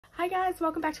Hi guys,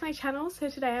 welcome back to my channel. So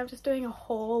today I'm just doing a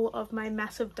haul of my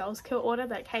massive dolls kill order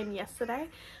that came yesterday.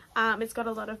 It's got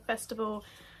a lot of festival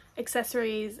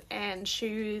accessories and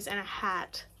shoes and a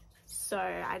hat, so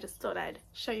I just thought I'd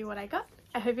show you what I got.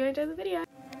 I hope you enjoy the video.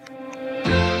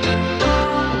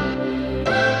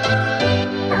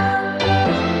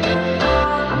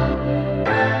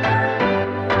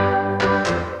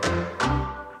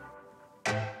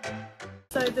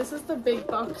 So this is the big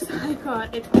box I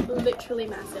got. It's literally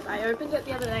massive. I opened it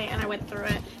the other day and I went through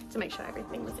it to make sure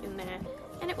everything was in there,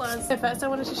 and it was. So first I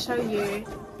wanted to show you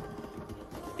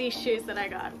these shoes that I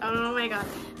got. Oh my god.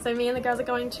 So me and the girls are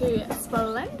going to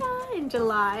Splenda in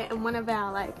July, and one of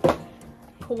our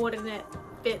coordinate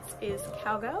bits is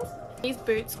Cowgirls. These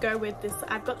boots go with this.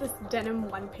 I've got this denim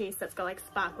one piece that's got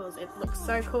sparkles. It looks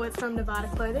so cool. It's from Nevada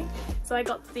Clothing. So I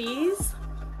got these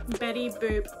Betty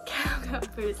Boop Cowgirl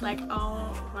boots.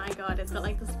 Oh my god, it's got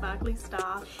the sparkly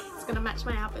star. It's gonna match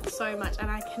my outfit so much,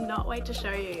 and I cannot wait to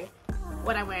show you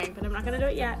what I'm wearing, but I'm not gonna do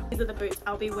it yet. These are the boots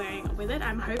I'll be wearing with it.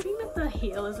 I'm hoping that the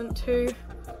heel isn't too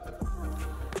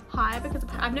high because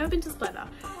I've never been to Splenda,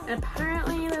 and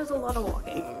apparently there's a lot of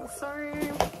walking, so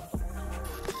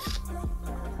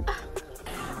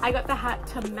I got the hat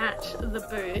to match the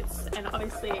boots, and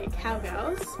obviously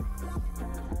Cowgirls.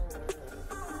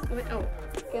 Oh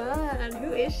god,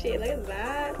 who is she? Look at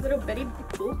that little Betty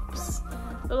Boops,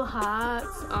 little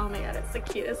hearts. Oh my god, it's the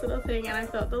cutest little thing, and I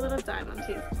thought the little diamond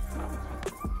tooth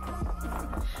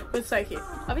was so cute.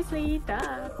 Obviously, duh.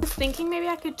 I was thinking maybe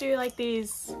I could do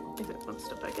these, if it wants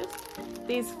to focus,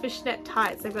 these fishnet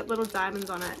tights. They've got little diamonds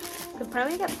on it, because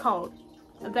apparently it gets cold.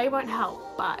 They won't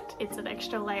help, but it's an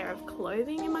extra layer of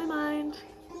clothing in my mind,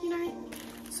 you know.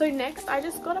 So next I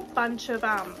just got a bunch of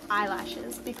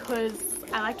eyelashes, because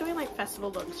I like doing festival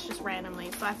looks just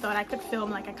randomly, so I thought I could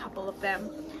film a couple of them,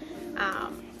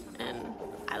 and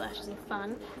eyelashes are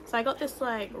fun. So I got this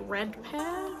red pair,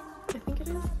 I think it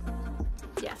is.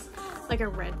 Yes, a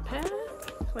red pair.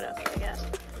 What else did I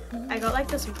get? I got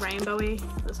this rainbowy,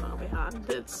 this one will be hard,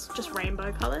 it's just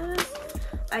rainbow colors.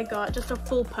 I got just a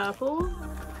full purple,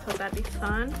 thought that'd be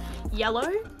fun.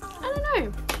 Yellow, I don't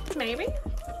know, maybe.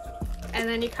 And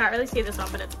then you can't really see this one,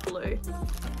 but it's blue.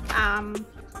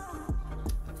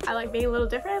 I like being a little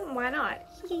different, why not?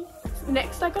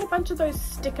 Next I got a bunch of those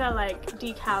sticker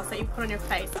decals that you put on your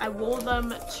face. I wore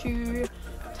them to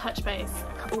Touch Base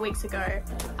a couple weeks ago.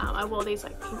 I wore these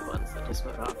pink ones that just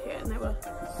went off here, and they were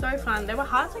so fun. They were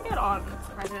hard to get on,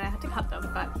 surprisingly I had to cut them,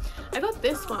 but I got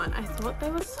this one. I thought they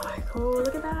were so cool.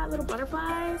 Look at that, little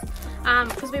butterflies.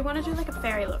 Because we want to do a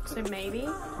fairy look, so maybe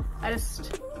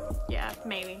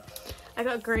maybe. I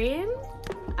got green.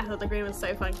 I thought the green was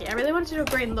so funky. I really wanted to do a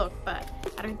green look, but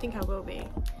I don't think I will be.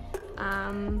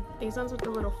 These ones with the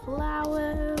little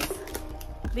flowers.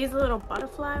 These are the little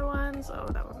butterfly ones. Oh,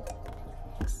 that one.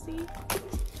 See?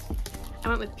 I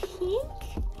went with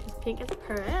pink, because pink is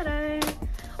pretty.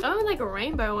 Oh,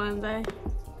 rainbow ones. I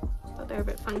thought they were a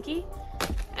bit funky.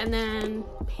 And then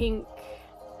pink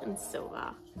and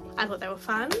silver. I thought they were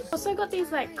fun. Also got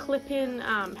these clip-in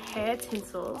hair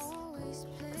tinsels,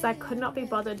 because I could not be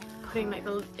bothered putting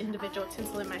the individual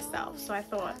tinsel in myself, so I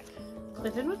thought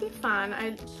clip-in would be fun.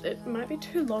 It might be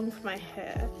too long for my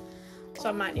hair, so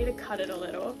I might need to cut it a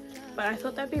little, but I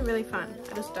thought that'd be really fun.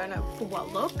 I just don't know for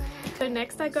what look. So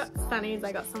next I got sunnies.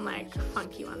 I got some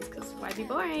funky ones, because why be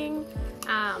boring?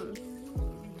 I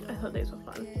thought these were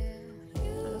fun.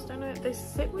 I just don't know, they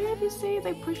sit weird, you see?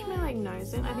 They push my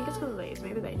nose in. I think it's because of these,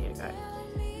 maybe they need to go.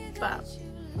 But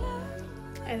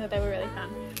I thought they were really fun.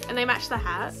 And they matched the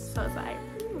hat, so I was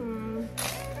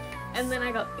And then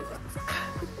I got these ones.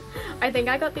 I think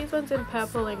I got these ones in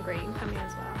purple and green coming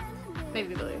as well.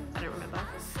 Maybe blue, I don't remember.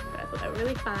 But I thought they were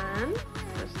really fun.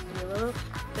 Just do a little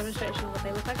demonstration of what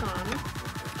they look like on.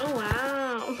 Oh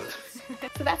wow.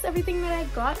 So that's everything that I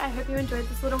got. I hope you enjoyed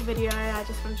this little video. I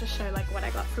just wanted to show what I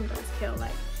got from Dolls Kill,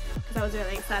 because I was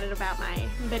really excited about my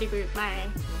Betty Boop, my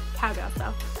Cowgirl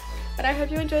stuff. But I hope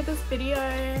you enjoyed this video.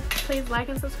 Please like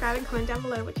and subscribe and comment down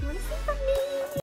below what you want to see from me.